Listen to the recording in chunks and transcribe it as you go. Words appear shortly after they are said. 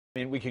I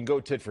mean, we can go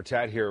tit for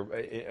tat here,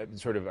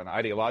 sort of on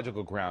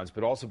ideological grounds,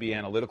 but also be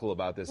analytical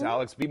about this.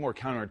 Alex, be more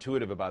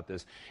counterintuitive about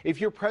this.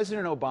 If you're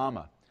President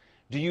Obama,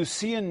 do you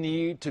see a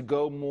need to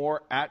go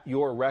more at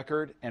your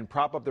record and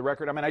prop up the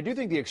record? I mean, I do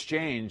think the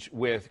exchange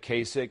with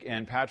Kasich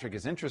and Patrick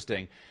is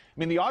interesting. I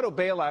mean, the auto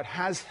bailout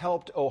has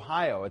helped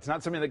Ohio. It's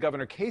not something that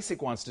Governor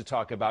Kasich wants to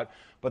talk about,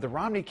 but the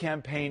Romney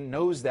campaign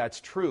knows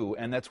that's true,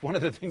 and that's one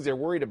of the things they're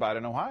worried about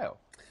in Ohio.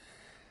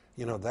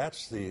 You know,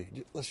 let's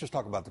just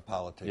talk about the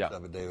politics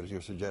of it, David, as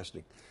you're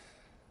suggesting.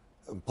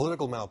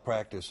 Political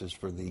malpractice is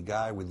for the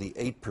guy with the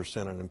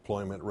 8%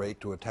 unemployment rate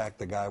to attack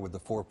the guy with the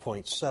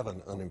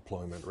 4.7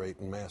 unemployment rate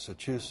in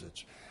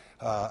Massachusetts.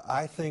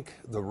 I think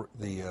the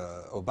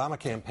Obama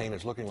campaign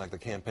is looking like the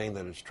campaign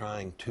that is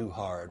trying too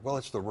hard. Well,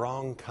 it's the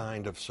wrong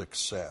kind of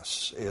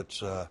success.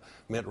 It's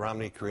Mitt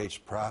Romney creates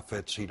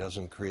profits, he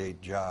doesn't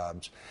create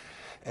jobs.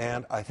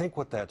 And I think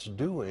what that's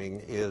doing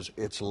is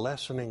it's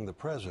lessening the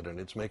president.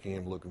 It's making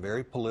him look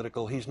very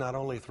political. He's not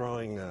only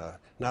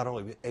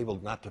able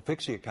not to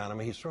fix the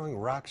economy, he's throwing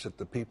rocks at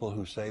the people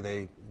who say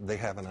they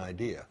have an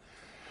idea.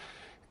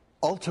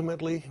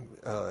 Ultimately,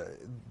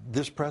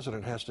 this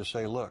president has to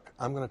say, look,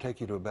 I'm going to take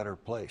you to a better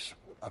place.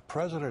 A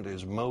president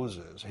is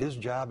Moses. His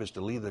job is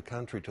to lead the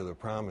country to the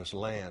promised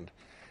land.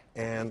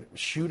 And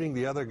shooting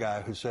the other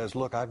guy who says,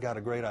 look, I've got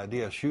a great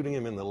idea, shooting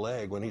him in the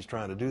leg when he's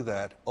trying to do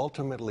that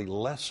ultimately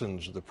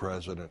lessens the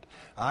president.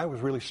 I was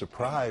really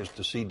surprised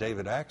to see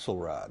David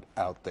Axelrod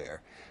out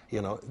there.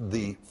 You know,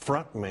 the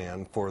front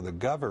man for the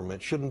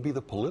government shouldn't be the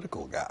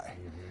political guy.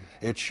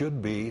 It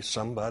should be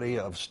somebody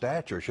of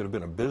stature. It should have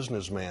been a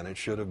businessman. It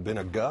should have been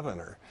a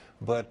governor.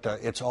 But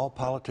it's all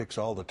politics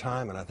all the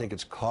time, and I think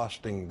it's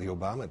costing the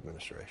Obama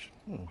administration.